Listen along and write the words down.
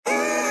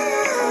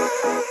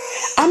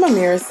I'm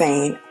Amira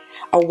Sain,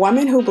 a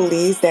woman who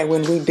believes that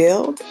when we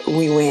build,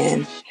 we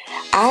win.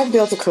 I've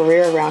built a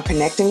career around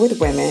connecting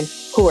with women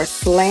who are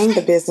slaying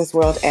the business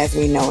world as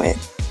we know it.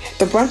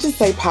 The Brunch and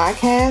Slay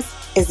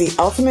podcast is the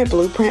ultimate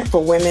blueprint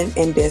for women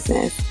in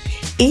business.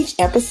 Each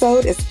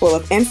episode is full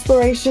of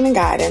inspiration and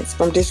guidance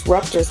from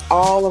disruptors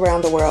all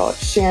around the world,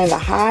 sharing the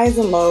highs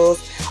and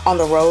lows on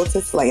the road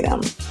to slay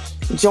them.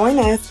 Join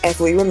us as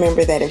we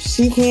remember that if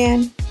she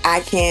can,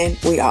 I can,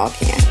 we all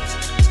can.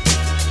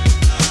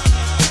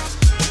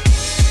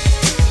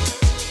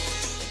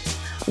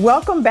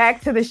 Welcome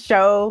back to the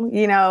show.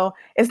 You know,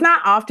 it's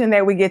not often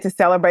that we get to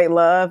celebrate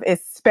love,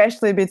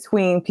 especially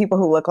between people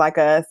who look like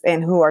us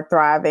and who are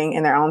thriving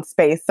in their own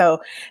space.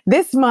 So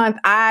this month,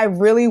 I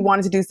really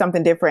wanted to do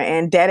something different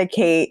and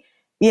dedicate,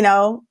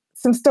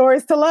 some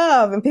stories to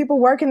love and people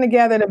working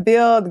together to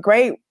build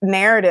great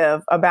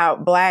narrative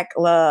about Black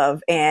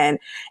love and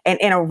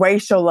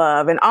interracial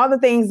love and all the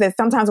things that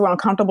sometimes we're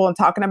uncomfortable in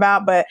talking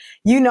about. But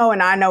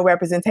and I know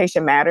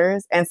representation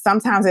matters. And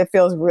sometimes it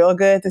feels real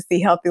good to see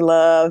healthy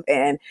love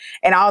and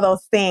all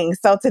those things.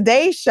 So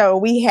today's show,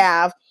 we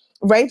have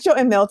Rachel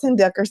and Milton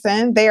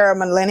Dickerson. They are a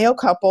millennial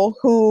couple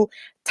who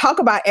talk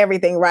about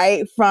everything,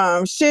 right?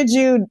 From should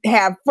you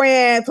have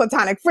friends,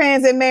 platonic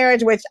friends in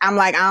marriage, which I'm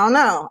like, I don't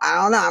know.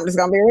 I'm just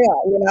going to be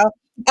real,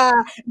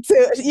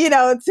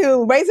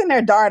 to raising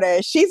their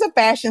daughter. She's a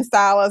fashion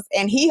stylist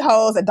and he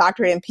holds a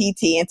doctorate in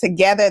PT, and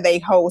together they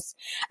host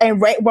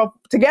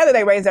together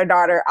they raise their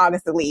daughter,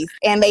 August Elise,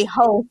 and they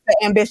host the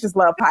Ambitious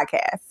Love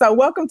podcast. So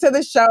welcome to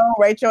the show,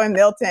 Rachel and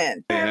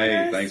Milton.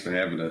 Hey, thanks for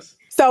having us.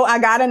 So I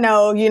got to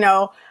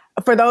know,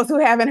 for those who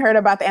haven't heard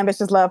about the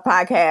Ambitious Love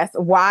podcast,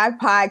 why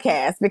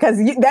podcast? Because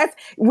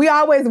we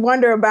always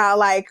wonder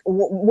about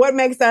what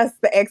makes us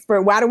the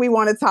expert. Why do we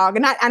want to talk?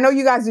 And I know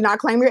you guys do not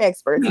claim you're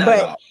experts,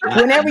 but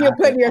whenever you're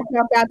putting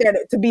yourself out there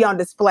to be on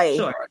display,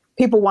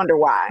 people wonder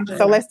why. Sure.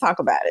 So let's talk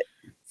about it.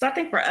 So I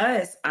think for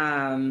us,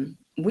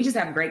 we just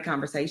have a great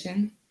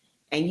conversation.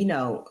 And,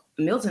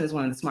 Milton is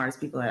one of the smartest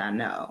people that I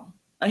know.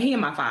 He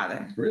and my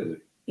father. Really?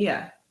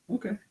 Yeah.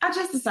 Okay. I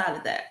just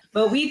decided that.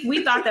 But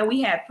we thought that we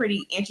had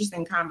pretty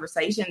interesting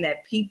conversation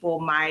that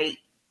people might,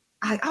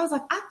 I was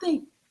like, I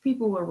think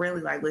people will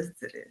really listen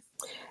to this.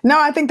 No,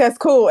 I think that's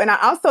cool. And I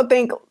also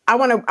think I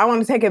want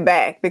to take it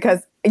back,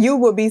 because you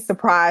will be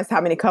surprised how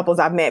many couples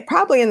I've met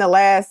probably in the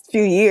last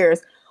few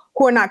years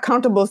who are not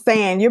comfortable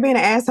saying you're being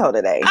an asshole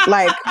today.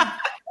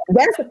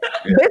 This is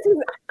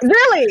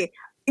really,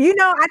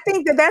 I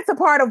think that's a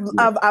part of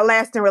a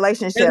lasting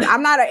relationship.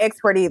 I'm not an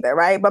expert either,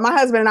 right? But my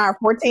husband and I are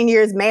 14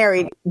 years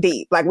married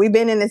deep. We've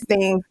been in this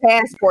thing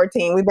past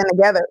 14. We've been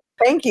together,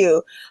 thank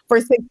you,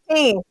 for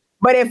 16.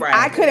 But if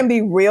I couldn't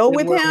be real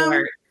with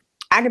him,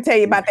 I could tell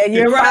you about that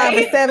year 5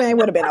 or 7, it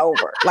would have been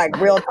over.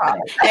 Real talk.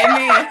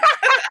 Amen.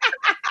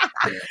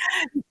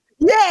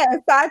 Yes,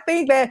 I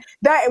think that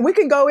we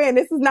can go in.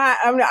 This is not,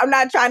 I'm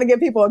not trying to give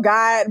people a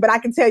guide, but I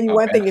can tell you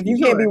one thing. If you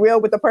can't be real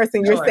with the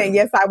person you're saying,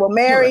 yes, I will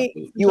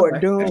marry, you are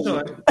doomed.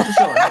 For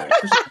sure.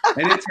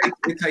 And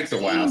it takes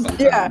a while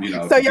sometimes,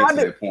 so to get to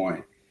that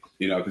point,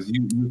 because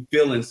you're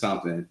feeling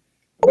something,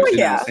 but you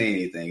don't say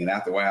anything. And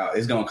after a while,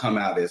 it's going to come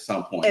out at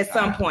some point. At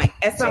some point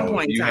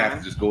you have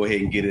to just go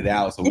ahead and get it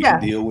out so we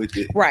can deal with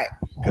it. Right.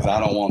 Because I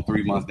don't want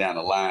 3 months down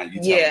the line, you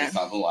tell me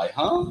something like,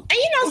 huh?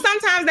 And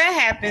sometimes that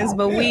happens,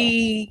 but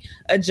we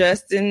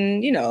adjust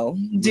and,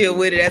 deal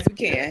with it as we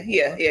can.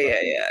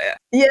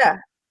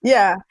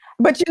 Yeah.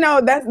 But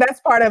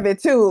that's part of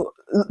it too.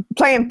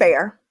 Playing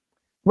fair,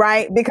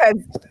 right? Because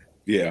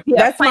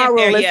that's my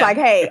rule. It's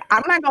hey,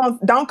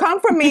 don't come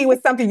for me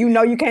with something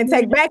you can't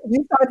take back. If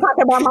you start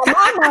talking about my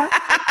mama,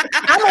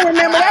 I'm going to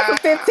remember that for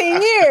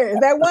 15 years.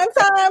 That one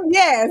time,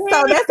 yes.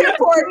 So that's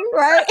important,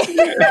 right?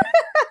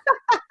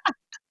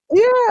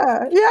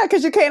 Yeah,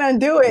 because you can't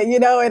undo it,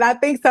 and I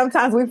think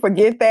sometimes we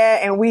forget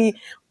that, and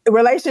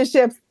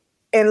relationships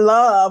in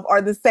love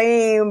are the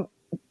same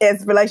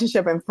as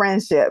relationship and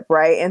friendship,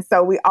 right? And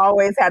so we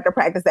always have to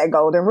practice that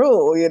golden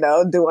rule,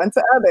 do unto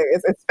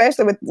others,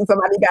 especially with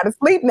somebody you got to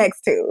sleep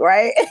next to,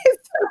 right?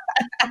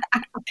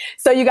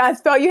 So you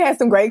guys felt you had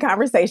some great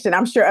conversation.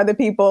 I'm sure other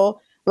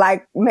people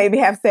maybe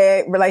have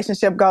said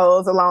relationship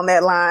goals along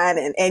that line.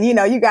 And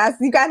you got to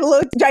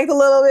drink a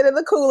little bit of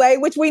the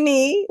Kool-Aid, which we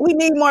need. We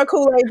need more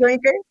Kool-Aid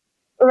drinkers,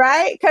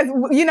 right? Because,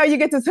 you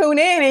get to tune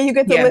in and you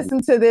get to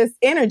listen to this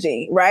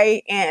energy,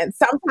 right? And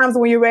sometimes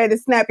when you're ready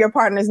to snap your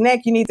partner's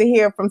neck, you need to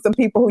hear from some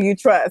people who you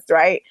trust,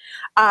 right?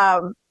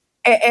 And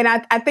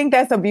I think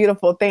that's a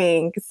beautiful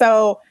thing.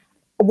 So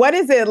what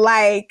is it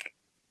like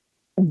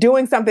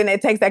doing something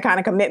that takes that kind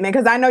of commitment?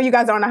 Because I know you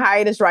guys are on a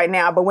hiatus right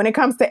now, but when it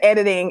comes to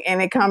editing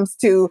and it comes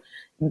to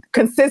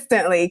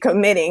consistently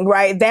committing,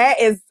 right, that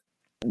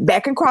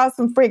can cause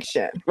some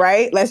friction,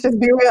 right? Let's just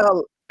be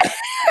real.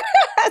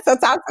 So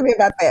talk to me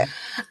about that.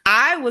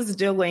 I was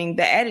doing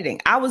the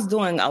editing. I was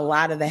doing a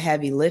lot of the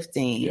heavy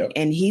lifting,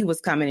 and he was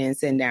coming in,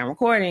 sitting down,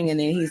 recording, and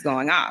then he's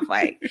going off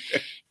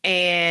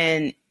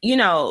and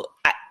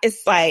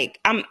it's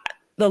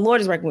the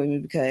Lord is working with me,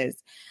 because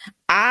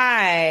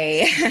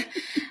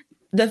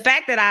the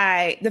fact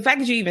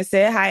that you even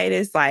said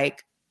hiatus,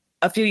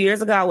 a few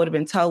years ago, I would have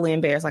been totally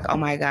embarrassed. Like, oh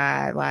my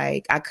God,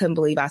 like I couldn't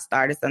believe I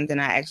started something.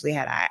 I actually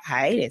had a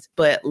hiatus,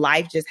 but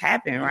life just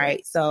happened,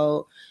 right?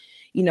 So,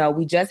 you know,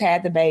 we just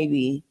had the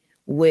baby,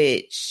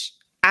 which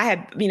I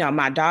had, you know,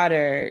 my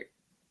daughter,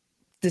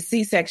 the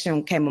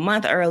C-section came a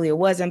month earlier,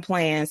 wasn't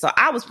planned. So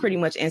I was pretty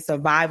much in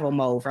survival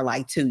mode for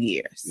like 2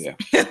 years. Yeah.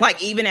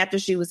 Like even after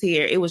she was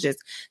here, it was just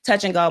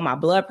touch and go. My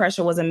blood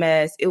pressure was a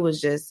mess. It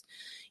was just,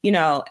 you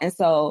know, and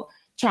so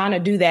trying to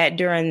do that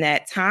during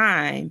that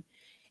time,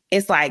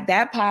 it's like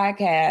that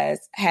podcast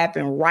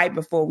happened right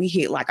before we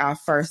hit like our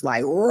first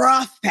like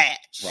rough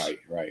patch.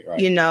 Right.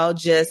 You know,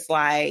 just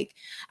like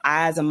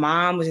I, as a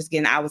mom,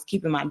 I was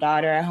keeping my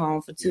daughter at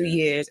home for 2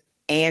 years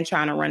and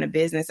trying to run a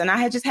business. And I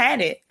had just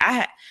had it.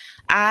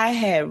 I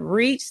had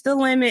reached the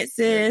limit,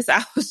 sis.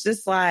 I was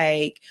just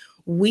like,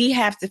 we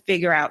have to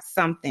figure out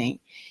something.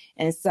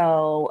 And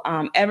so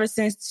ever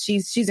since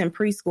she's in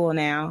preschool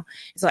now.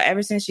 So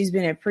ever since she's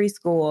been in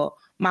preschool,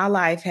 my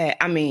life child,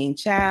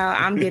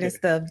 I'm getting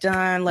stuff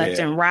done left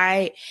and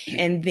right.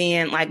 And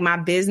then like my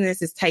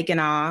business is taking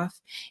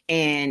off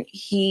and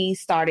he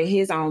started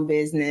his own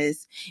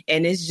business.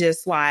 And it's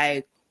just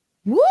like,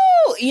 woo,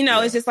 you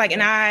know, it's just like,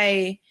 and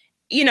I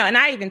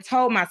even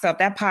told myself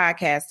that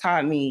podcast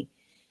taught me,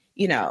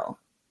 you know,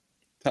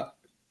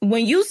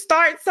 when you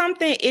start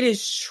something, it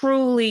is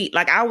truly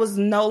like I was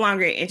no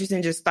longer interested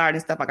in just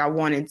starting stuff. Like I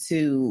wanted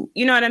to,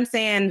 you know what I'm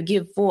saying,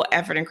 give full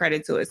effort and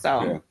credit to it.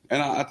 So,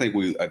 and I think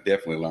we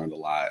definitely learned a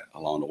lot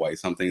along the way.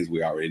 Some things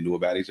we already knew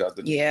about each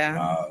other.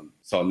 Yeah.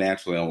 So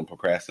naturally, I'm a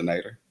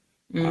procrastinator,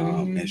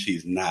 and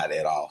she's not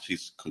at all.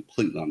 She's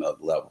completely on the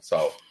other level.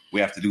 So we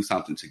have to do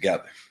something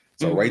together.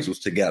 So Rachel's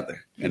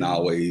together, and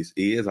always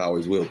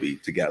will be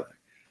together.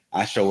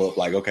 I show up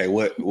like, okay,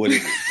 what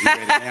is it? You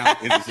ready now?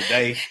 Is it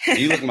today? And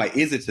you looking like,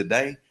 is it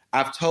today?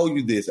 I've told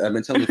you this. I've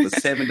been telling you for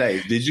 7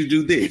 days. Did you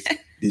do this?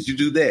 Did you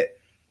do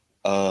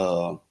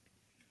that?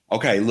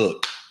 Okay,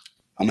 look,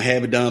 I'm gonna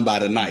have it done by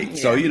the night.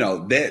 Yeah. So, you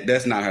know,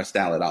 that's not her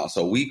style at all.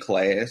 So we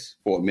clashed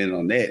for a minute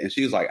on that. And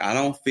she was like, I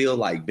don't feel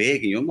like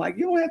begging you. I'm like,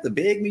 you don't have to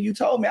beg me. You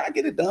told me I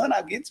get it done.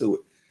 I get to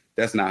it.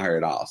 That's not her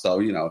at all. So,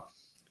 you know,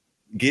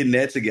 getting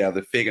that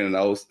together, figuring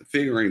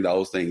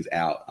those things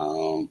out,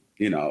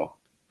 you know,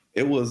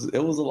 it was a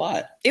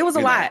lot. It was a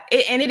lot.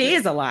 It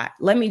is a lot.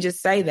 Let me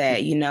just say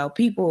that, you know,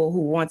 people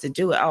who want to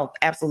do it, oh,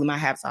 absolutely, my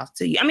hat's off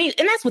to you. I mean,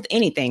 and that's with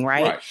anything,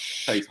 right?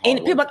 And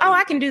people like, oh,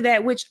 I can do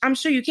that, which I'm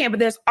sure you can. But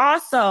there's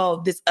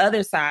also this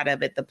other side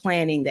of it, the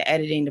planning, the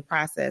editing, the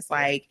process.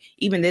 Like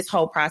even this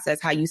whole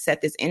process, how you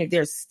set this interview,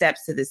 there's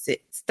steps to this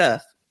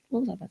stuff. What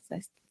was I about to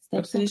say?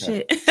 Steps to this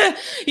shit.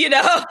 You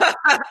know,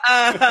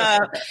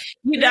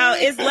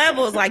 it's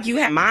levels. Like you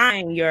have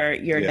mine,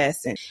 your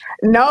lesson.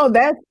 No,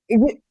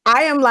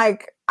 I am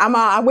like,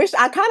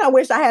 I kind of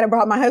wish I had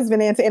brought my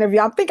husband in to interview.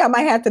 I think I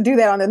might have to do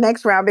that on the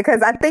next round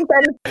because I think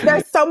that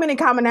there's so many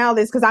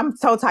commonalities because I'm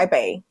so type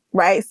A,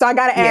 right? So I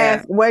got to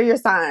ask, what are your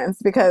signs?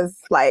 Because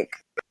like,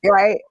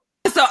 right?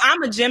 So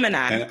I'm a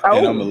Gemini. And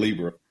I'm a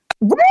Libra.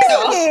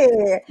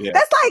 Really? Yeah.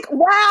 That's like,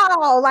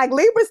 wow. Like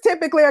Libras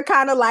typically are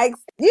kind of like,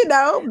 you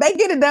know, they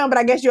get it done, but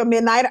I guess you're a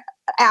midnight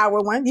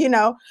hour one, you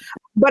know.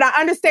 But I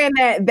understand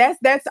that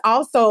that's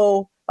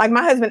also like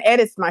my husband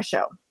edits my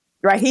show,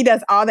 right? He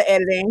does all the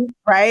editing,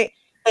 right?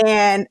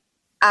 And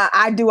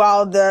I do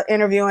all the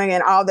interviewing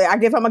and I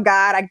give him a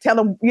guide. I tell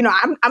him, you know,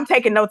 I'm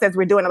taking notes as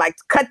we're doing it, like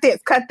cut this,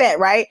 cut that,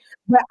 right?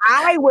 But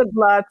I would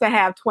love to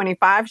have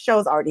 25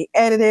 shows already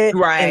edited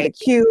in the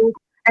queue.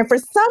 And for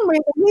some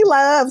reason, he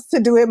loves to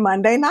do it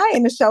Monday night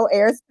and the show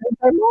airs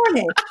Tuesday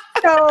morning.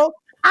 So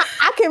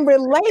I can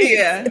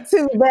relate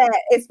to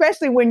that,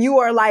 especially when you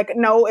are like,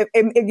 no,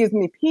 it gives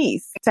me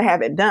peace to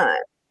have it done,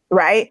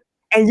 right?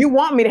 And you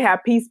want me to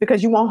have peace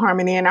because you want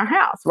harmony in our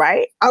house,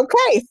 right?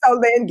 Okay,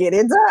 so then get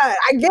it done.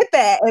 I get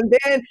that. And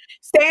then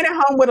staying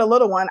at home with a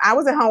little one. I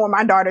was at home with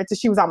my daughter till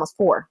she was almost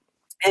 4.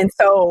 And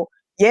so,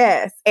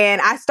 yes.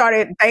 And I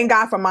started, thank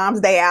God for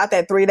Mom's Day Out,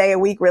 that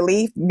 3-day-a-week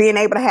relief, being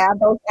able to have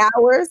those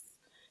hours.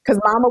 Because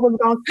Mama was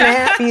going to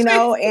snap, you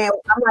know, and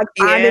I'm like,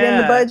 find it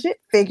in the budget,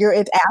 figure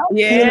it out,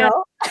 you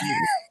know?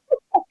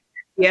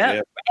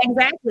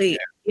 Exactly.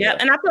 Yeah.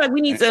 And I feel like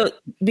we need to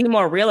be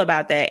more real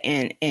about that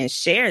and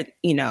share,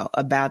 you know,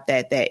 about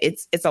that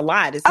it's a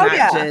lot. It's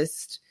not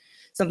just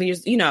something you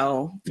just, you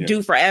know,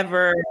 do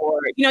forever or,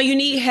 you know, you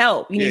need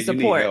help. You need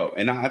support. You need help.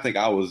 And I think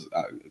I was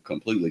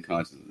completely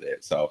conscious of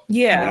that. So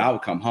when I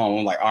would come home,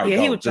 I'm like, all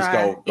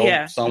right,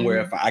 go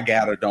somewhere. If I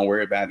got her, don't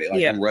worry about it.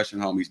 Like I'm rushing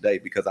home each day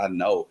because I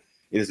know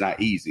it is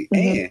not easy.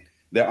 And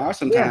there are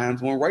some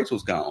times when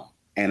Rachel's gone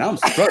and I'm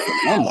struggling.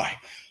 I'm like,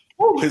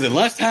 is it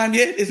lunchtime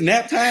yet? It's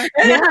nap time?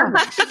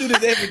 I should do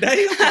this every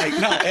day. I'm like,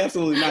 no,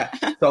 absolutely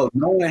not. So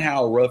knowing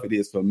how rough it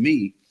is for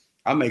me,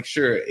 I make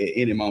sure at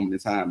any moment in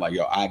time, like,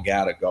 yo, I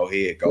gotta go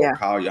ahead,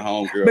 call your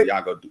homegirl,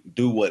 y'all go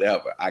do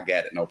whatever. I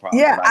got it, no problem.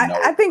 Yeah,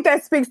 I think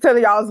that speaks to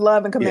y'all's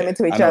love and commitment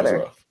to each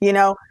other. You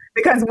know,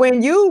 because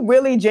when you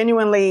really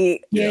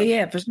genuinely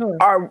for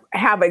sure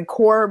have a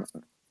core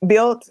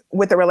built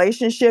with a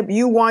relationship,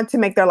 you want to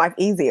make their life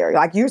easier.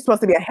 Like you're supposed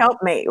to be a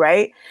helpmate,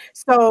 right?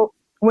 So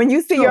when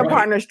you see your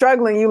partner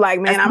struggling, you like,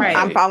 man,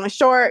 I'm falling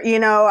short, you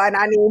know, and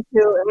I need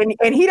to,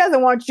 and he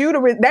doesn't want you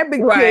to, that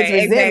big creates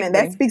resentment.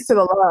 That speaks to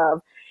the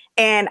love.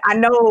 And I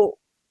know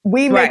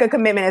we make a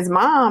commitment as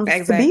moms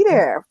to be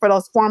there for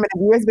those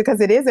formative years because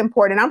it is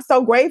important. I'm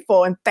so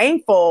grateful and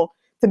thankful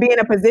to be in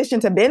a position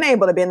to been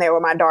able to be there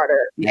with my daughter.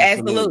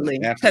 Absolutely.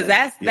 Because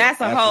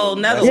that's a whole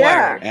nother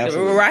word.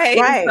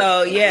 Right?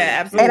 So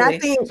absolutely. And I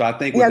think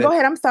go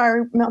ahead. I'm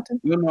sorry, Milton.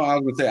 No, I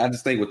was gonna say, I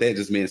just think with that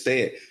just being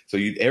said, so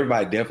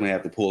everybody definitely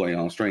have to pull their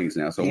own strings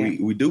now. So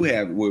we do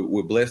have,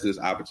 we're blessed this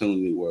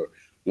opportunity where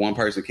one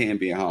person can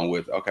be at home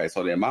with, okay,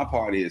 so then my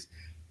part is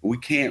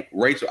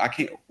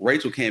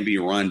Rachel can't be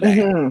run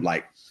down.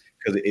 Like,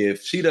 because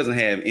if she doesn't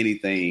have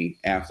anything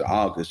after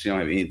August, she don't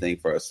have anything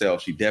for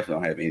herself. She definitely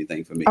don't have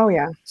anything for me. Oh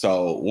yeah.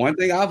 So one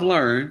thing I've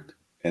learned,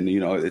 and you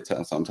know,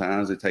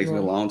 sometimes it takes me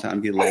a long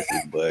time to get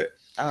lessons, but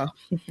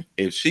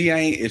if she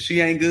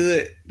ain't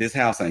good, this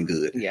house ain't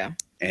good. Yeah.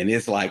 And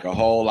it's like a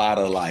whole lot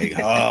of like,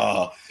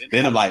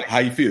 then I'm like, how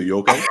you feel? You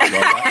okay? You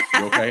all right?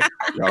 You okay?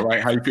 You all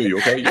right? How you feel? You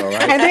okay? You all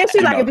right? And then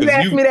she's like, if you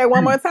ask me that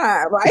one more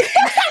time, right?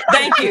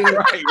 Thank you.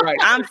 Right.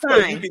 I'm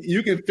fine.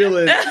 You can feel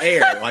it in the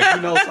air. Like,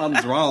 you know,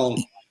 something's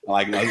wrong.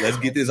 Like, let's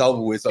get this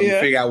over with so we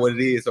figure out what it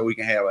is so we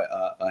can have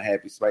a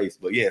happy space.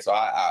 But yeah, so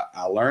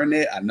I learned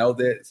it. I know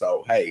that.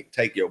 So, hey,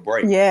 take your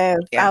break. Yes,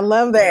 I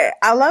love that.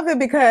 I love it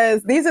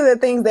because these are the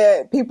things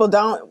that people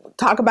don't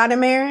talk about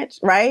in marriage,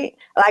 right?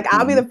 Like,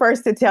 I'll be the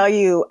first to tell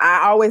you,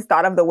 I always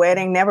thought of the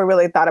wedding, never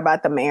really thought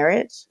about the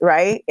marriage,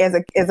 right? As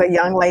a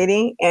young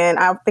lady. And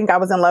I think I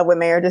was in love with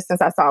marriages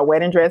since I saw a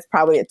wedding dress,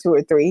 probably at 2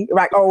 or 3,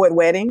 right? Or with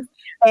weddings.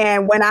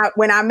 And when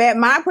I met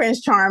my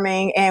Prince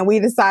Charming and we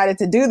decided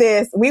to do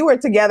this, we were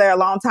together a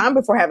long time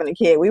before having a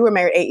kid. We were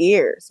married 8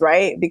 years,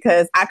 right?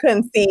 Because I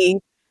couldn't see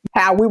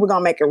how we were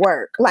going to make it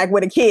work, like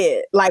with a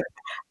kid, like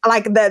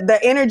the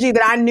energy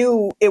that I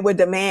knew it would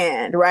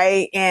demand,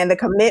 right? And the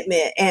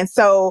commitment. And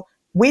so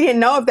we didn't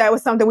know if that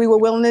was something we were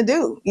willing to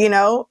do, you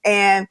know?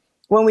 And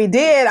when we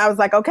did, I was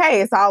like,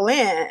 okay, it's all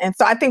in. And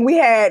so I think we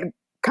had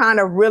kind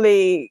of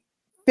really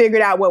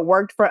figured out what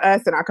worked for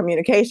us in our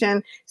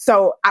communication.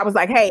 So I was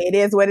like, hey, it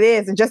is what it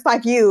is. And just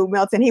like you,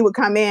 Milton, he would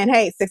come in,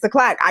 hey, 6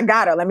 o'clock, I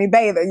got her. Let me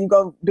bathe her. You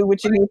go do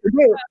what you need to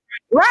do.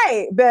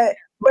 Right. But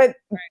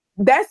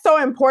that's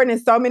so important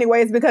in so many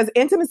ways because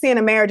intimacy in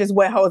a marriage is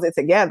what holds it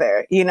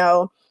together, you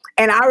know?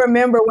 And I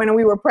remember when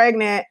we were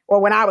pregnant, or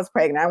when I was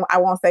pregnant, I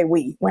won't say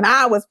we, when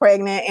I was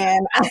pregnant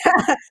and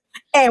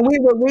and we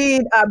would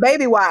read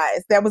Baby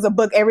Wise. That was a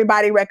book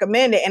everybody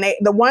recommended. And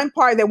the one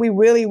part that we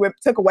really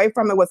took away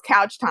from it was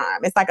couch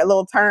time. It's like a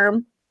little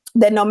term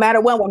that no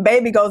matter what, when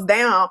baby goes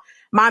down,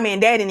 mommy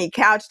and daddy need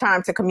couch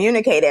time to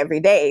communicate every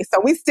day. So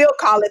we still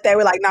call it that.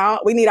 We're like, no,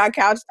 we need our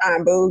couch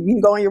time, boo. You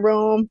can go in your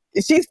room.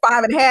 She's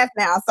 5.5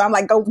 now. So I'm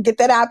like, go get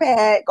that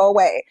iPad, go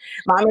away.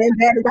 Mommy and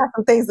daddy got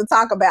some things to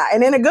talk about.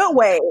 And in a good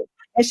way.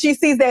 And she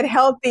sees that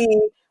healthy,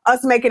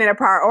 us making it a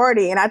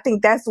priority. And I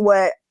think that's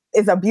what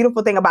is a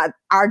beautiful thing about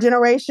our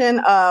generation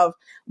of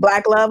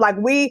Black love. Like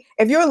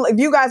if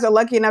you guys are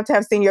lucky enough to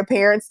have seen your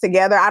parents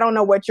together, I don't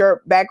know what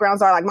your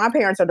backgrounds are. Like my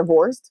parents are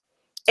divorced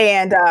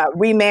and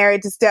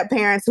remarried to step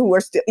parents who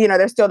are still, you know,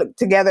 they're still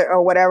together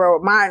or whatever, or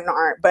mine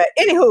aren't. But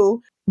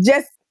anywho,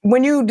 just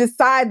when you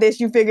decide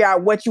this, you figure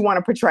out what you want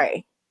to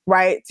portray,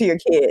 right, to your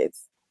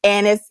kids.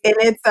 And it's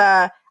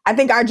I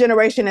think our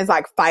generation is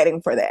like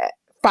fighting for that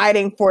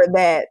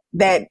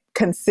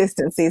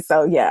consistency.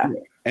 So yeah.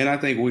 And I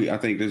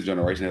think this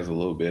generation has a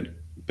little bit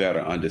better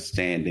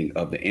understanding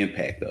of the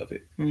impact of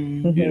it.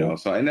 Mm-hmm. You know,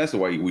 so and that's the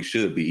way we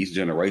should be. Each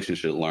generation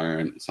should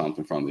learn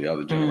something from the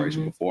other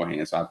generation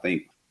beforehand. So I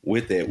think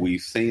with that,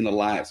 we've seen a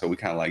lot. So we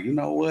kind of like, you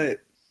know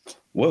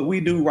what we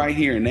do right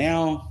here and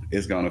now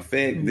is going to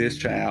affect this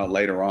child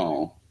later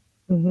on.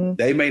 Mm-hmm.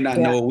 They may not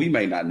know it, we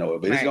may not know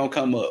it, but it's going to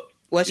come up.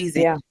 What's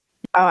easy? Yeah.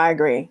 Oh, I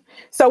agree.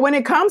 So when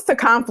it comes to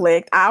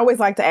conflict, I always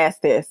like to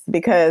ask this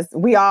because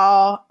we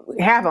all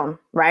have them,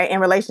 right? In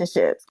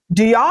relationships.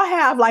 Do y'all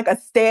have like a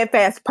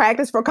steadfast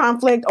practice for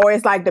conflict, or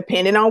it's like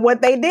depending on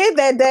what they did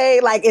that day?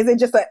 Like, is it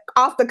just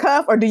off the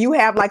cuff, or do you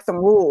have like some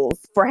rules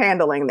for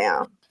handling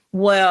them?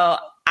 Well,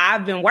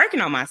 I've been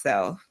working on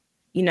myself,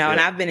 you know,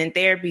 and I've been in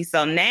therapy.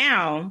 So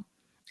now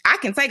I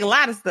can take a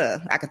lot of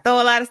stuff. I can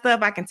throw a lot of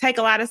stuff. I can take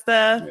a lot of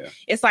stuff. Yeah.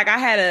 It's like I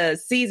had a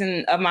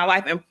season of my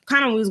life and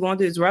kind of when we was going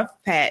through this rough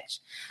patch,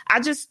 I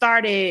just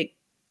started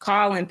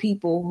calling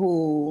people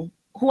who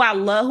I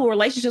love, who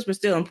relationships were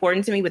still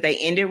important to me, but they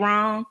ended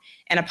wrong,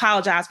 and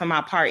apologize for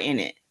my part in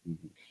it.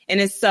 Mm-hmm. And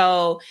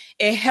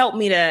it helped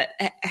me to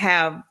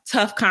have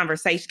tough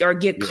conversations or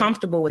get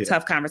comfortable with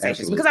tough conversations.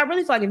 Absolutely. Because I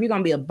really feel like if you're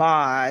going to be a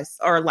boss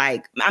or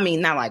like, I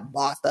mean, not like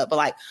bossed up, but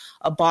like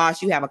a boss,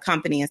 you have a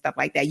company and stuff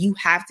like that. You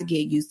have to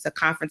get used to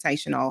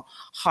confrontational,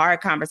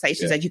 hard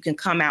conversations that you can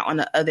come out on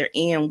the other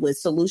end with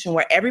solution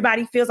where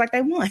everybody feels like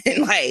they won.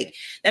 Like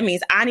that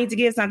means I need to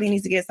get something, he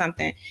needs to get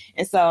something.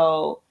 And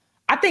so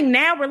I think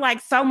now we're like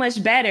so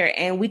much better,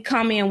 and we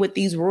come in with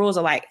these rules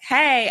of like,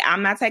 hey,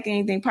 I'm not taking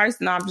anything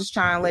personal. I'm just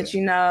trying to let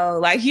you know,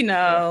 like, you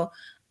know,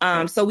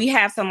 so we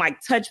have some like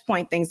touch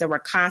point things that we're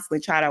constantly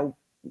trying to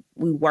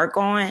we work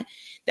on,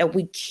 that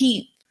we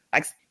keep,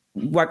 like,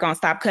 work on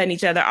stop cutting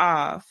each other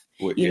off.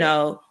 You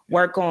know,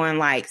 work on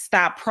like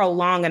stop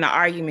prolonging the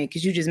argument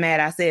because you just mad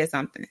I said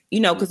something. You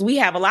know, because we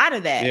have a lot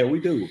of that. Yeah, we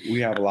do.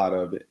 We have a lot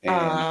of it.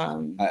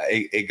 And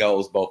it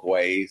goes both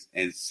ways.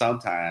 And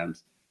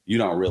sometimes you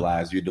don't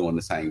realize you're doing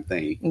the same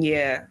thing.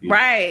 Yeah,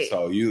 right.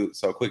 Know? So you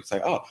so quick to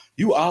say, oh,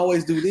 you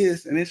always do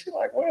this. And then she's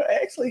like, well,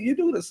 actually, you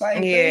do the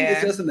same thing.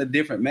 It's just in a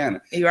different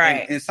manner.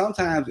 Right. And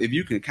sometimes if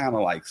you can kind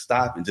of like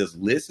stop and just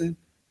listen,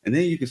 and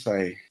then you can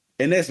say,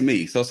 and that's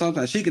me. So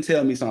sometimes she can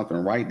tell me something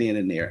right then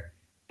and there.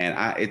 And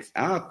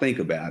I'll think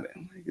about it.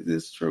 I'm like, is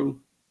this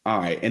true? All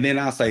right. And then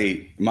I'll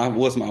say,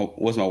 what's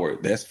my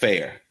word? That's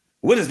fair.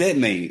 What does that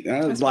mean?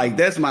 It's like,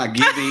 that's my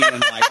giving.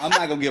 Like, I'm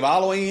not gonna give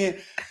all the way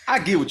in. I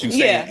get what you're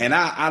saying. And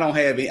I don't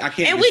have it. I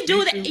can't. And we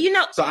do that, you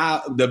know.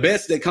 So the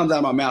best that comes out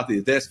of my mouth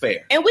is that's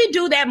fair. And we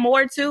do that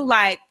more too.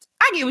 Like,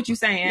 I get what you're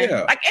saying.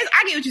 Yeah. Like,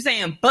 I get what you're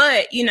saying.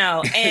 But, you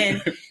know,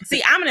 and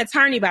see, I'm an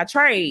attorney by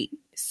trade.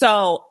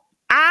 So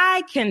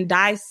I can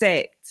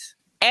dissect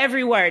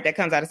every word that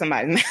comes out of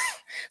somebody's mouth.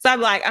 So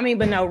I'm like, I mean,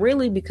 but no,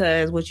 really,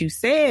 because what you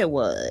said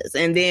was,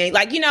 and then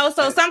like, you know,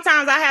 so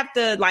sometimes I have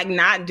to like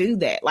not do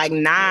that, like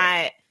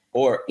not,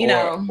 or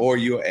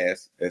you'll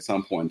ask at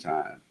some point in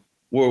time,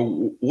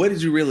 well, what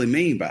did you really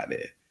mean by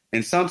that?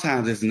 And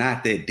sometimes it's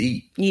not that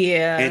deep.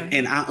 Yeah.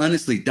 And I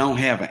honestly don't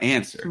have an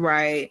answer.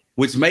 Right.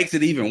 Which makes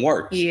it even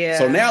worse. Yeah.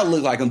 So now it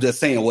looks like I'm just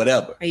saying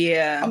whatever.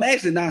 Yeah. I'm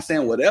actually not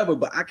saying whatever,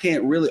 but I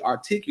can't really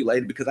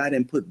articulate it because I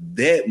didn't put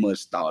that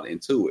much thought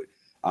into it.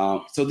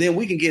 So then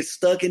we can get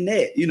stuck in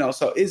that, you know,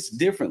 so it's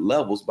different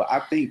levels. But I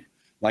think,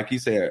 like you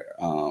said,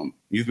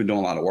 you've been doing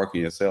a lot of work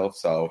on yourself.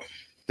 So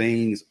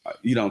things,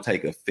 you don't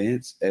take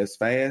offense as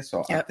fast.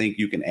 So I think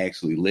you can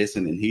actually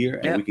listen and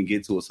hear, and we can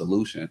get to a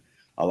solution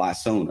a lot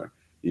sooner.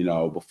 You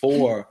know,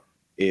 before,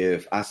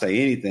 if I say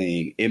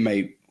anything, it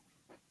may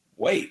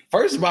wait.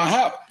 First of all,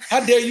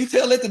 how dare you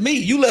tell that to me?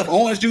 You left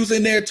orange juice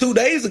in there 2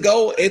 days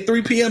ago at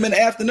 3 p.m. in the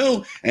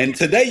afternoon. And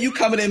today you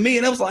coming at me.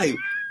 And I was like,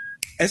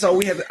 and so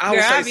we have to, I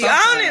would say be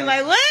on it,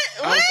 like, what?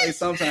 I would say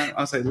sometimes,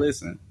 I'll say,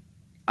 listen,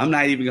 I'm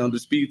not even going to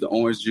dispute the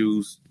orange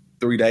juice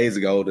 3 days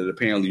ago that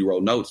apparently you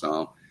wrote notes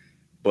on.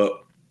 But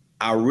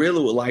I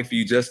really would like for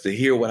you just to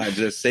hear what I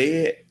just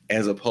said,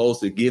 as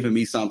opposed to giving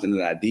me something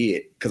that I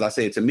did. Because I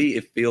said, to me,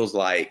 it feels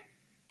like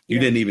you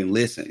didn't even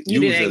listen. You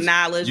didn't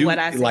acknowledge what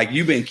I said. Like,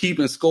 you've been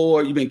keeping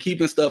score. You've been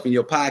keeping stuff in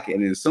your pocket.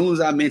 And as soon as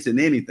I mention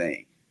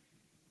anything,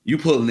 you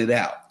pulling it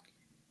out.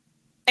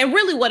 And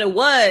really what it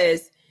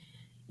was,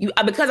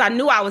 because I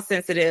knew I was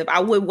sensitive, I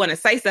would want to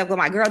say stuff. I'm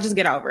like, girl, just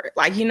get over it.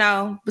 Like, you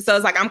know, so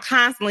it's like, I'm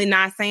constantly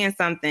not saying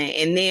something.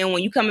 And then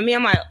when you come at me,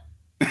 I'm like,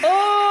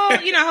 oh,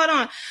 you know, hold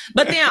on.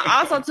 But then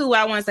also too, what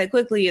I want to say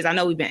quickly is, I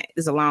know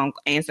it's a long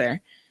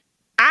answer.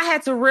 I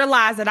had to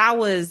realize that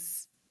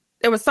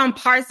there was some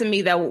parts of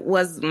me that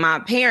was my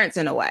parents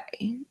in a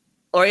way,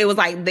 or it was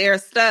like their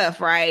stuff,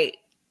 right,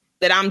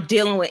 that I'm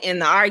dealing with in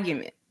the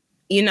argument,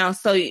 you know?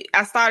 So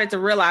I started to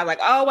realize like,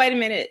 oh, wait a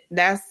minute,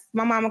 that's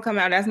my mama come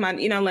out. That's my,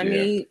 you know, let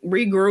me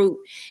regroup.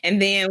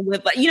 And then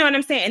with, like, you know what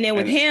I'm saying? And then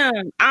with him,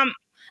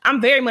 I'm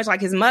very much like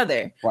his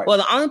mother. Right. Well,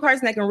 the only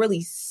person that can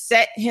really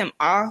set him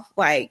off,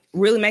 like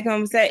really make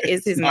him upset,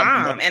 is his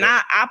mom. And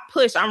I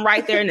push. I'm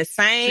right there in the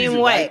same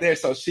way. Right there,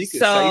 so she could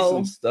say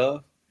some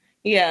stuff.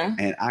 Yeah.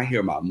 And I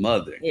hear my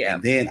mother. Yeah.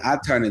 And then I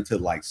turn into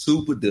like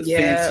super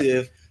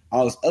defensive,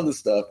 all this other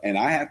stuff. And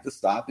I have to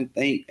stop and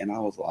think. And I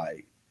was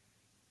like,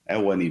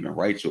 that wasn't even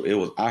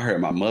Rachel. I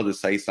heard my mother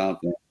say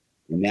something.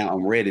 And now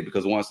I'm ready,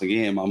 because once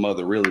again, my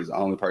mother really is the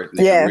only person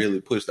that can really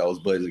push those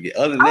buttons again.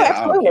 Other than that,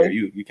 I don't care.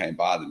 You can't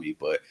bother me.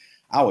 But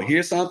I would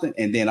hear something,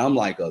 and then I'm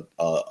like a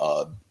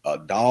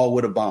dog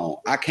with a bone.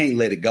 I can't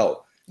let it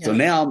go. Yeah. So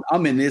now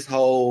I'm in this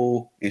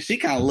whole, and she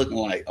kind of looking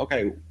like,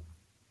 okay,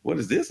 what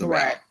is this about?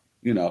 Right.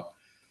 You know?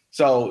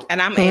 So,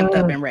 and I'm amped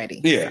up and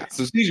ready. Yeah.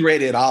 So she's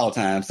ready at all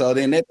times. So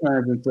then that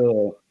turns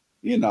into,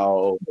 you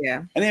know,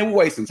 and then we're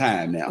wasting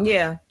time now.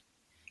 Yeah.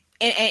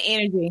 And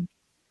energy.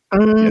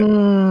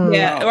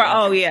 Yeah.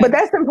 Oh, yeah. But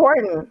that's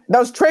important.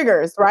 Those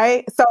triggers,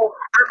 right? So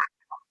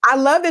I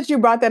love that you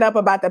brought that up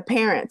about the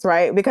parents,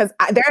 right? Because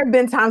there have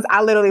been times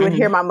I literally would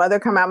hear my mother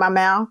come out my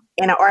mouth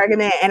in an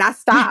argument, and I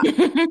stop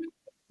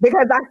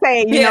because I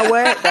say, you know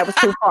what, that was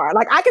too far.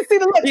 Like, I can see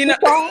the look, you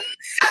know,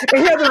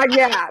 and he'll be like,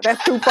 yeah,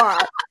 that's too far,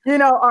 you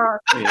know.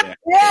 Or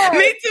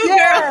me too,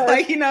 girl.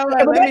 Like, you know,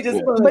 like, let me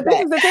just. But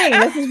this is the thing.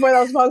 This is for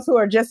those folks who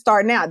are just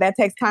starting out. That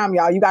takes time,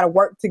 y'all. You got to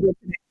work to get to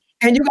that.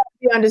 And you got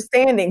to be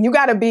understanding. You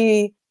got to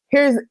be,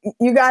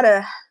 you got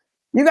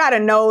to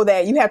know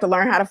that you have to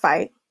learn how to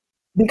fight.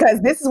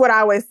 Because this is what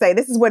I always say.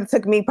 This is what it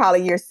took me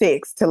probably year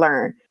 6 to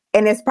learn.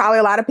 And it's probably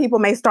a lot of people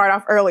may start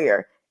off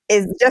earlier.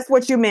 Is just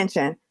what you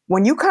mentioned.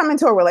 When you come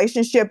into a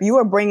relationship, you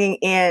are bringing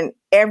in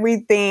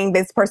everything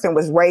this person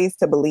was raised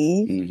to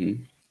believe,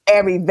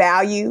 every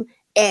value.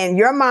 And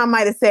your mom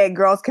might have said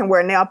girls can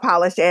wear nail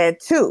polish at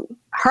 2.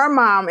 Her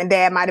mom and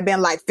dad might have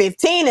been like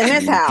 15 in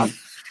this house.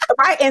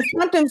 Right. And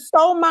something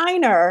so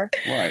minor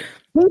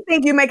he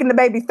think you making the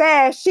baby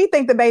fast. She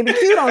think the baby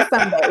cute on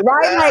Sunday,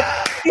 right? Like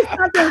it's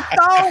something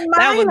so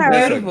minor.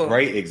 That's a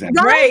great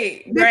example.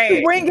 Great.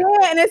 You bring in,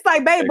 and it's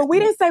like, babe, but we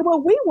didn't say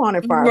what we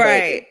wanted for our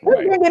baby.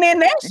 We're bringing in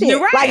that shit. You're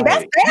right. Like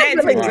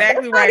that's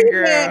exactly right,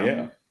 girl.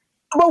 Yeah.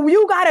 But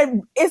you gotta.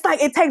 It's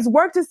like it takes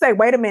work to say,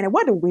 wait a minute,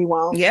 what do we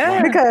want?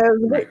 Yeah, because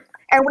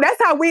and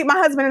that's how my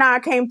husband and I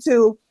came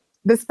to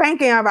the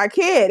spanking of our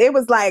kid. It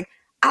was like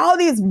all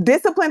these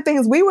discipline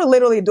things we were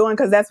literally doing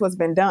because that's what's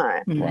been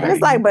done. Right. And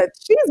it's like, but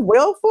she's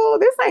willful.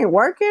 This ain't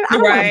working. I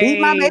don't want to beat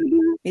my baby.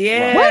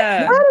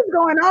 Yeah. What is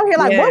going on here?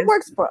 Like, what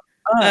works for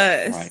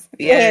us? Right.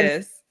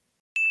 Yes.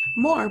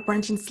 More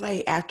Brunch and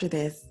Slay after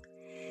this.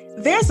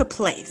 There's a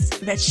place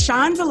that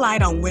shines a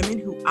light on women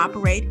who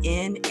operate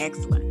in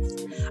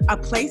excellence. A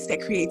place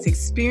that creates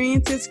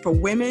experiences for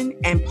women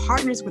and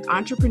partners with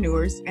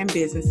entrepreneurs and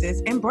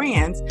businesses and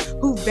brands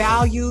who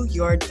value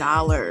your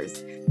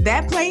dollars.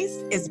 That place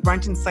is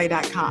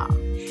brunchandslay.com.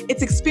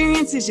 It's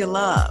experiences you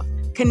love,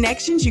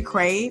 connections you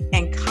crave,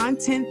 and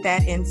content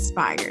that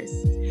inspires.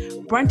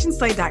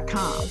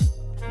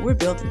 brunchandslay.com. We're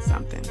building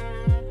something.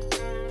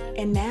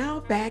 And now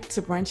back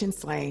to Brunch and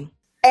Slay.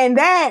 And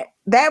that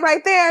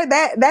right there,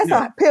 that's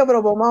a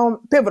pivotal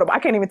moment. I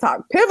can't even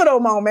talk. Pivotal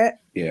moment.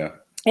 Yeah.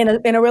 In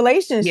a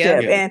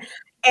relationship. Yeah.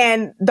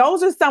 And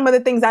those are some of the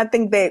things I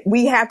think that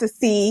we have to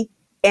see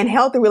in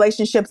healthy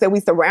relationships that we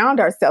surround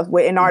ourselves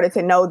with in order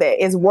to know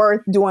that it's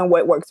worth doing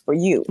what works for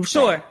you.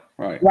 Sure.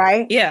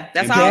 Right? Yeah.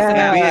 That's all it's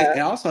about. And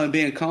also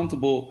being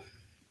comfortable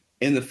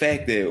in the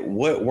fact that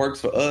what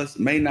works for us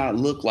may not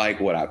look like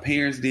what our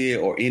parents did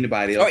or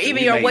anybody else. Or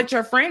even what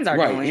your friends are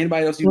doing.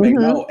 Anybody else you may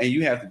know, and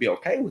you have to be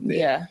okay with that.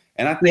 Yeah.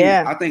 And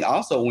I think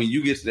also when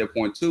you get to that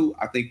point too,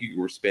 I think you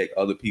can respect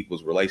other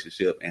people's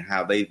relationship and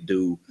how they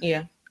do,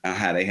 and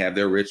how they have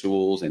their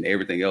rituals and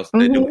everything else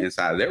they do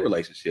inside of their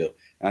relationship.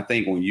 And I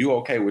think when you're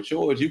okay with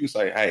yours, you can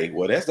say, "Hey,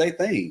 well, that's their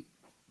thing.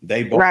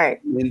 They both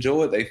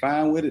enjoy it. They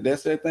fine with it.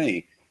 That's their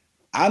thing.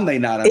 I may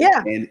not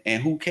understand,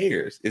 and who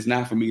cares? It's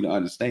not for me to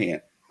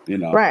understand." You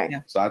know,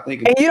 So I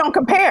think, and you don't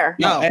compare,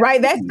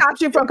 right? That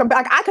stops you from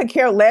comparing. Like, I could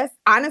care less.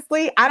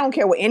 Honestly, I don't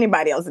care what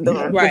anybody else is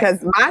doing because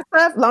my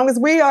stuff, long as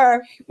we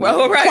are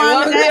and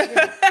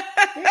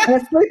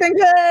sleeping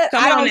good,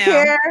 I don't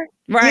care.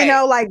 Right? You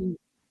know, like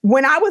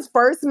when I was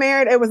first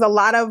married, it was a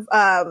lot of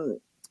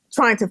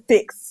trying to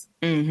fix,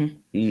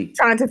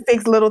 trying to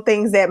fix little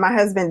things that my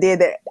husband did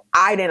that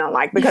I didn't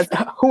like because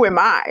who am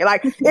I?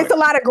 Like, it's a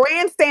lot of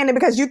grandstanding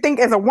because you think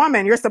as a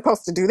woman you're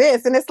supposed to do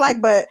this, and it's like,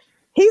 but.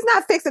 He's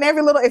not fixing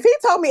every little. If he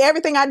told me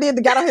everything I did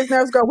to get on his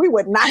nerves, girl, we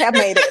would not have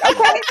made it.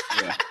 Okay.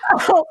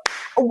 So,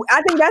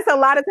 I think that's a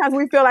lot of times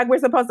we feel like we're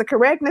supposed to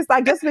correct. And it's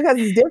like, just because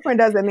it's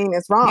different doesn't mean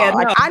it's wrong.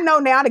 Like, I know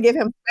now to give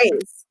him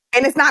space.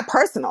 And it's not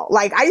personal.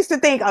 Like, I used to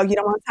think, oh, you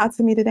don't want to talk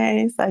to me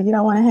today, so you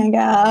don't want to hang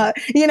out.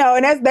 You know,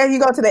 and there you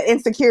go to the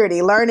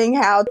insecurity, learning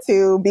how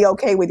to be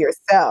okay with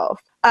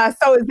yourself.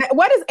 So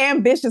what does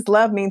ambitious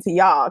love mean to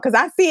y'all? Because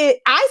I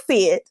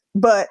see it,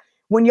 but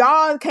when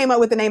y'all came up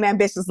with the name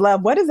Ambitious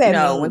Love, what does that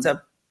mean? Went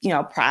to,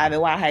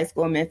 private high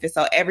school in Memphis.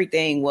 So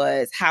everything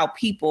was how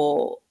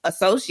people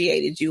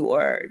associated you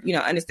or,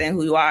 understand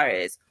who you are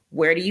is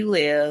where do you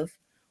live?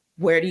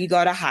 Where do you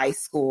go to high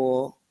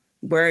school?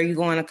 Where are you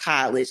going to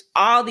college?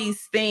 All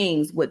these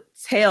things would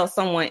tell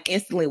someone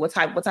instantly what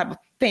type of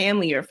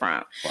family you're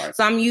from. Right.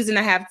 So I'm using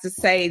to have to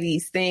say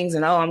these things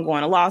and, I'm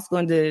going to law school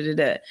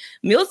and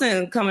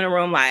Milton come in the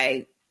room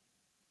like,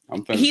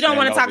 he don't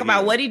want to talk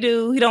about what he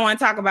do. He don't want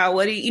to talk about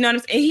what he, what I'm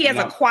saying? He has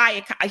a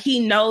quiet, he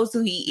knows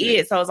who he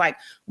is. So it's like,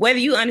 whether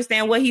you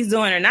understand what he's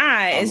doing or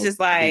not, it's just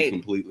like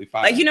completely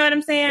fine. Like, you know what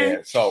I'm saying?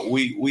 Yeah. So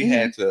we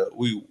had to,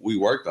 we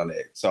worked on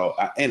that. So,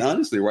 and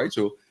honestly,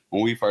 Rachel,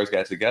 when we first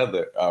got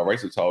together,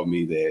 Rachel told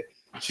me that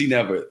she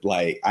never,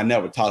 I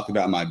never talked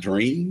about my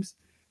dreams.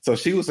 So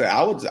she would say,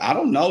 I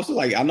don't know. So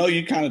I know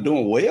you're kind of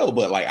doing well,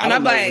 but I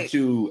don't know what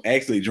you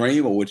actually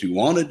dream or what you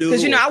want to do.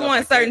 Because, I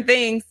want certain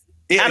things.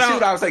 Yeah, see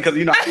what I was saying?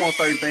 Because, I want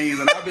certain things,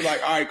 and I'll be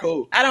like, all right,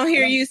 cool. I don't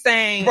hear you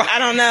saying, I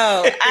don't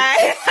know.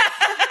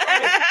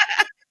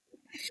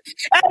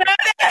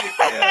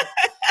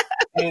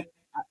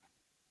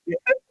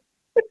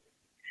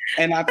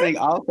 And I think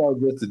also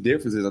just the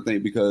difference is, I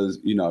think, because,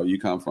 you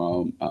come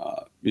from,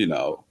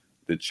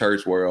 the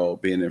church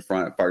world, being in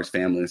front, first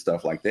family and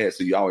stuff like that.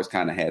 So you always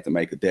kind of had to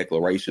make a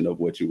declaration of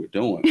what you were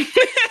doing.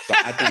 So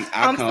I think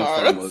I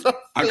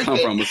come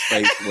from a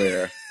space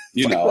where,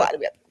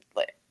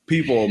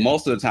 people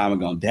most of the time are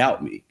going to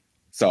doubt me.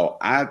 So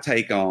I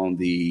take on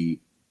the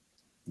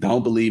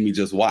don't believe me,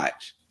 just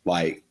watch.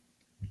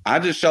 I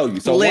just show you.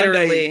 So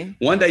literally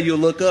one day you'll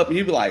look up and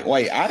you'll be like,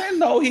 wait, I didn't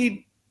know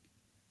he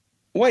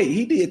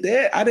did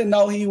that. I didn't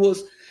know he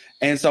was.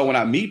 And so when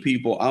I meet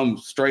people, I'm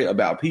straight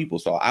about people.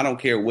 So I don't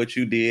care what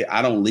you did.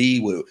 I don't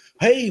lead with,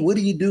 hey, what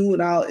do you do?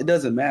 And all. It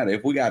doesn't matter.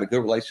 If we got a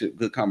good relationship,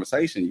 good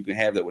conversation, you can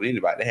have that with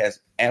anybody. That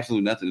has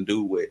absolutely nothing to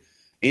do with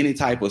any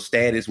type of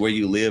status, where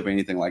you live, or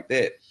anything like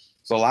that.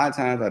 So a lot of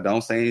times I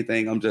don't say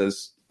anything. I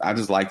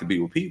just like to be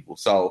with people.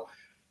 So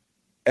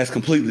as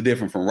completely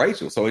different from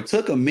Rachel. So it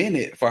took a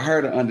minute for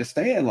her to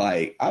understand,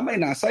 like, I may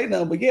not say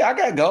nothing, but yeah, I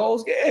got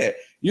goals. Yeah.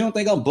 You don't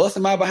think I'm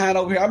busting my behind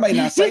over here? I may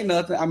not say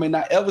nothing. I may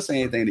not ever say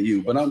anything to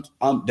you, but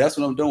I'm that's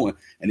what I'm doing.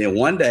 And then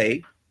one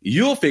day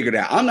you'll figure it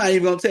out. I'm not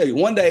even going to tell you.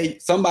 One day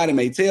somebody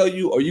may tell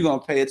you, or you're going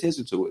to pay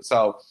attention to it.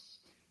 So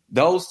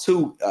those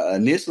two,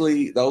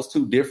 initially, those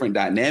two different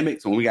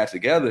dynamics, when we got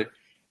together,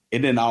 it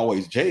didn't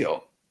always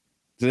gel.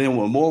 So then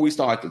when more we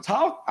start to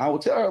talk, I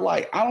would tell her,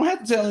 like, I don't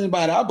have to tell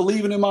anybody. I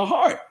believe it in my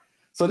heart.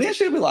 So then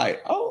she'll be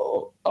like,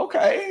 oh,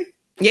 okay.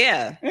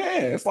 Yeah. Yeah.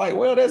 It's like,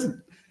 well, that's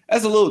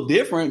a little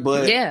different,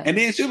 but yeah. And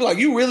then she'll be like,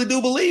 you really do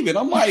believe it?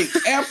 I'm like,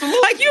 absolutely.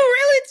 Like, you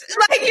really,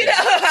 like, you know,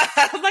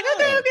 I was like,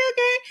 okay.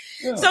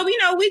 Yeah. So, you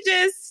know, we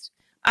just,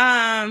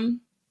 and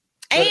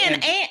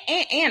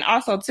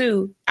also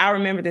too, I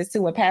remember this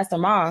too with Pastor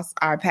Moss,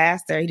 our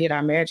pastor, he did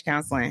our marriage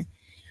counseling.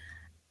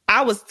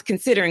 I was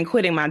considering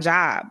quitting my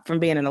job from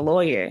being a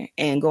lawyer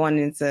and going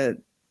into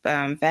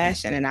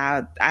fashion. And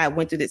I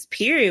went through this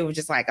period of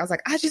just like, I was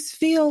like, I just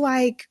feel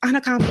like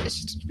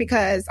unaccomplished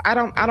because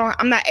I'm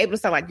not able to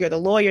say like, you're the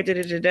lawyer,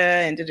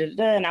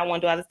 and I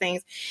want to do other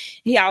things.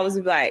 He always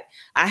would be like,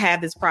 I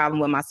have this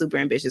problem with my super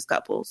ambitious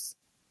couples,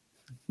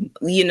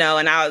 you know,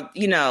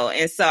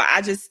 and so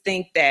I just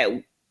think that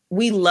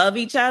we love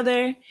each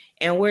other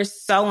and we're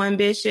so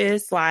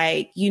ambitious.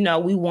 Like, you know,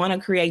 we want to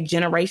create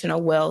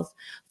generational wealth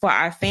for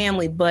our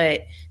family,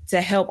 but to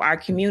help our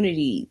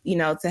community, you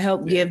know, to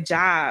help give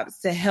jobs,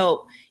 to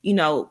help, you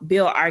know,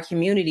 build our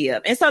community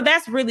up. And so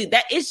that's really,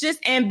 that it's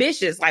just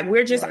ambitious. Like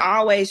we're just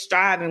always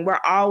striving. We're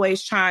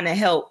always trying to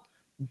help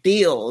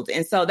build.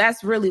 And so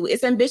that's really,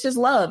 it's ambitious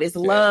love. It's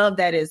love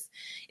that is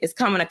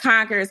coming to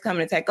conquer, it's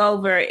coming to take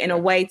over in a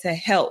way to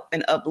help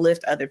and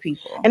uplift other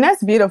people. And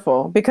that's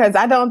beautiful because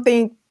I don't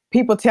think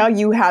people tell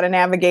you how to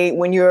navigate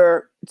when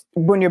you're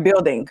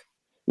building,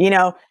 you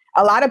know.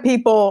 A lot of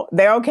people,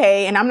 they're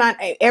okay. And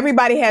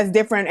everybody has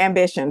different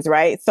ambitions,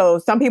 right? So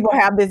some people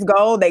have this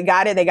goal, they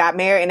got it, they got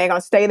married and they're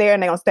going to stay there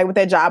and they're going to stay with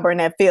their job or in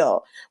that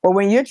field. But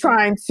when you're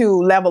trying to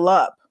level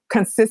up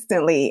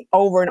consistently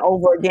over and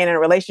over again in a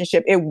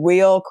relationship, it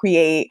will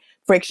create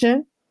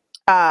friction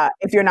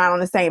if you're not on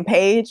the same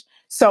page.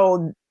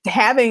 So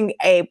having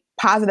a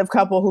positive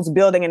couple who's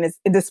building and is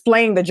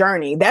displaying the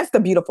journey, that's the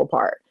beautiful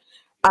part.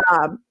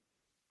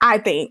 I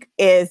think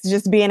is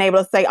just being able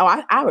to say,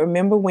 oh, I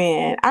remember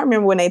when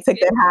they took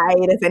that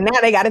hiatus and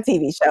now they got a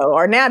TV show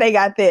or now they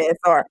got this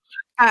or,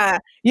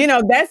 you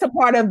know, that's a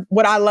part of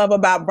what I love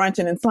about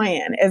Brunching and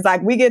Slaying is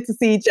like, we get to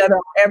see each other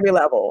on every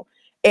level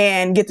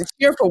and get to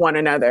cheer for one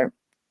another.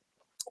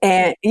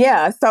 And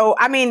yeah, so,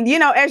 I mean, you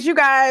know, as you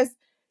guys,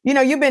 you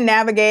know, you've been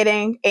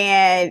navigating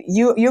and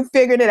you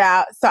figured it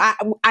out. So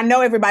I know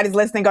everybody's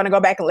listening, going to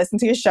go back and listen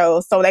to your show.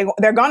 So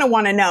they're going to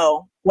want to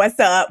know what's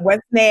up,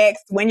 what's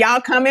next, when y'all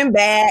coming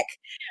back,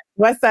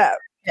 what's up?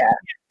 Yeah.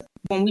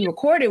 When we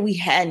recorded, we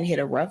hadn't hit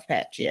a rough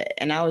patch yet.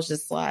 And I was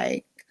just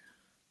like,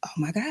 oh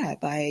my God,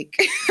 like,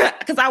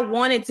 because I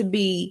wanted to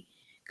be,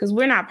 because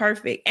we're not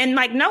perfect. And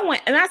like no one,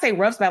 and I say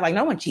rough spot, like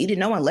no one cheated,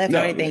 no one left or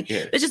anything.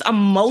 Yeah. It's just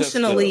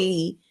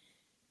emotionally.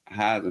 Just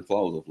highs and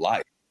flows of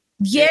life.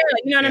 Yeah,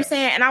 you know what I'm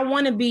saying? And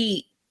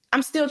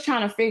I'm still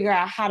trying to figure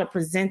out how to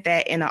present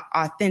that in an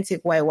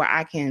authentic way where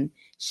I can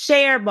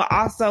share, but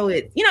also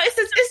it's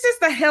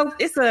just a health.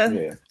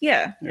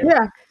 Yeah.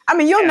 I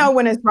mean, you'll know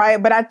when it's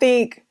right, but I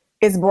think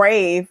it's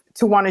brave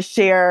to want to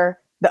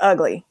share the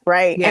ugly,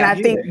 right? Yeah, and I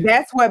think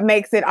that's what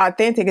makes it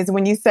authentic is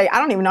when you say, I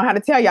don't even know how to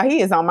tell y'all, he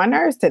is on my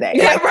nerves today.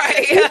 Yeah, like,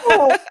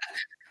 right.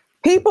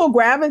 People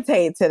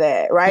gravitate to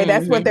that, right? Mm-hmm.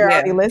 That's what they're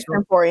already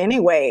listening for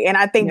anyway. And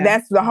I think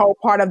that's the whole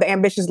part of the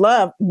ambitious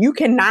love. You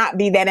cannot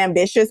be that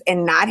ambitious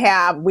and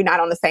we're not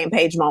on the same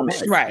page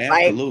moments. Right.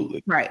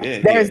 Absolutely. Right.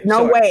 Yeah, there's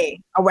no way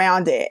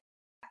around it.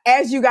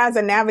 As you guys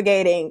are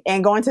navigating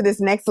and going to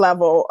this next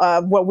level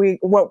of what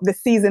the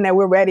season that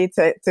we're ready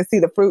to see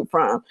the fruit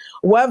from,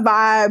 what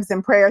vibes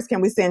and prayers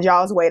can we send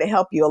y'all's way to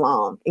help you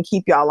along and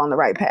keep y'all on the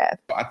right path?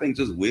 I think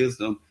just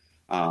wisdom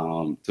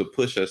to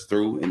push us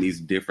through in these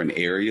different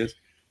areas.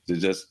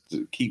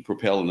 To keep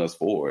propelling us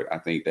forward. I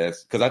think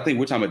that's because I think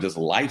we're talking about just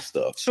life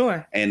stuff.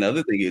 Sure. And the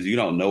other thing is you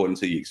don't know it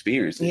until you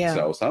experience it. Yeah.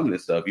 So some of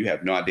this stuff, you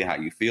have no idea how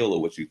you feel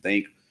or what you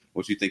think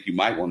you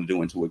might want to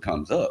do until it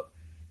comes up.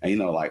 And, you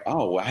know, like,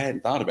 oh, well, I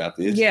hadn't thought about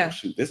this. Yeah.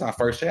 Shoot, this is our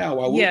first child.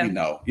 Why would we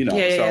know? You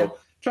know,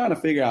 trying to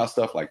figure out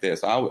stuff like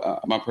this. So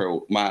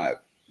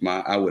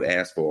I would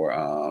ask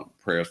for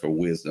prayers for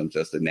wisdom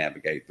just to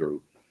navigate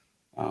through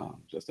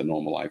just the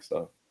normal life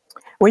stuff.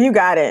 Well, you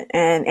got it.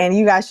 And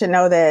you guys should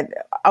know that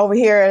over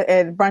here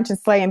at Brunch and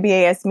Slay and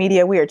BAS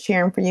Media, we are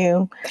cheering for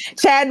you.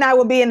 Chad and I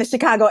will be in the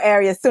Chicago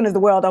area as soon as the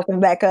world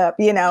opens back up,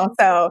 you know.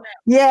 So,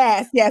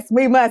 yes,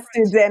 we must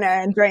do dinner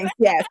and drinks,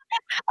 yes.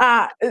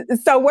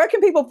 So where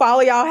can people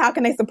follow y'all? How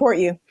can they support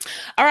you?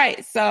 All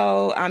right.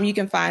 So you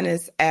can find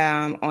us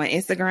on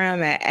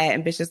Instagram at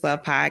Ambitious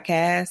Love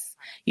Podcast.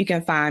 You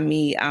can find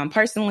me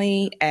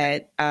personally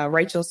at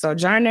Rachel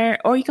Sojourner,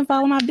 or you can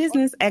follow my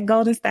business at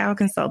Golden Style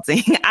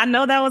Consulting. I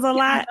know that was a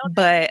lot,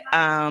 but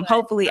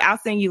hopefully I'll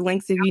send you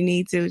links if you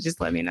need to. Just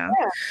let me know.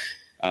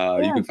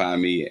 You can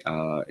find me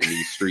in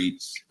these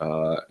streets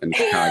in the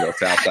Chicago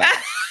South Side.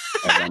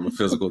 I'm a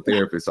physical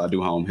therapist, so I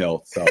do home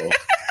health. So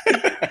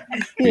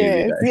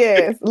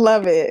yes,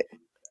 love it.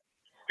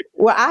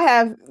 Well,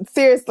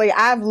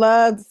 I've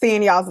loved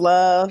seeing y'all's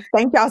love.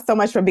 Thank y'all so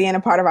much for being a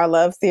part of our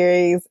love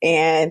series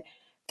and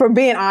for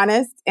being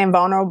honest and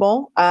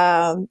vulnerable.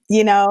 And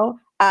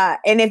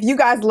if you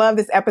guys love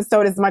this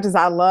episode as much as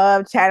I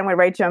love chatting with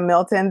Rachel and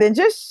Milton, then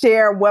just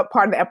share what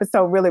part of the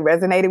episode really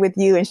resonated with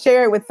you and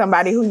share it with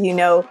somebody who you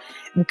know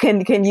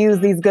can use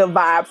these good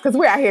vibes, because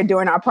we're out here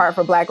doing our part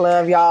for Black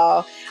love,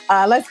 y'all.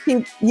 Let's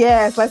keep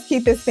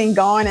this thing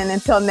going. And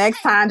until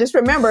next time, just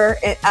remember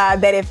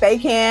that if they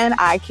can,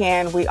 I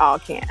can, we all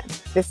can.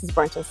 This is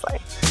Brunch and Slay.